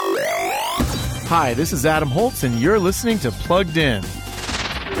Hi, this is Adam Holtz, and you're listening to Plugged In.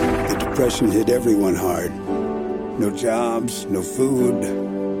 The Depression hit everyone hard. No jobs, no food.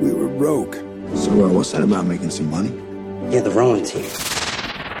 We were broke. So what's that about, making some money? Yeah, the rowing team.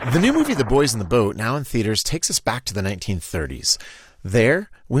 The new movie The Boys in the Boat, now in theaters, takes us back to the 1930s. There,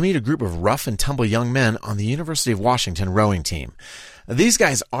 we meet a group of rough and tumble young men on the University of Washington rowing team. These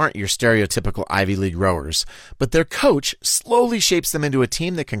guys aren't your stereotypical Ivy League rowers, but their coach slowly shapes them into a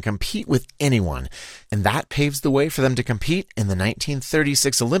team that can compete with anyone, and that paves the way for them to compete in the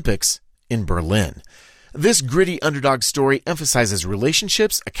 1936 Olympics in Berlin. This gritty underdog story emphasizes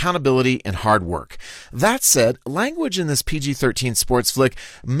relationships, accountability, and hard work. That said, language in this PG-13 sports flick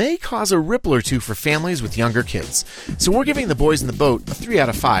may cause a ripple or two for families with younger kids. So we're giving The Boys in the Boat a 3 out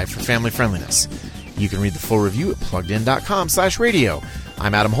of 5 for family friendliness. You can read the full review at pluggedin.com/radio.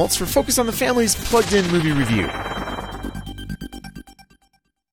 I'm Adam Holtz for Focus on the Family's Plugged In Movie Review.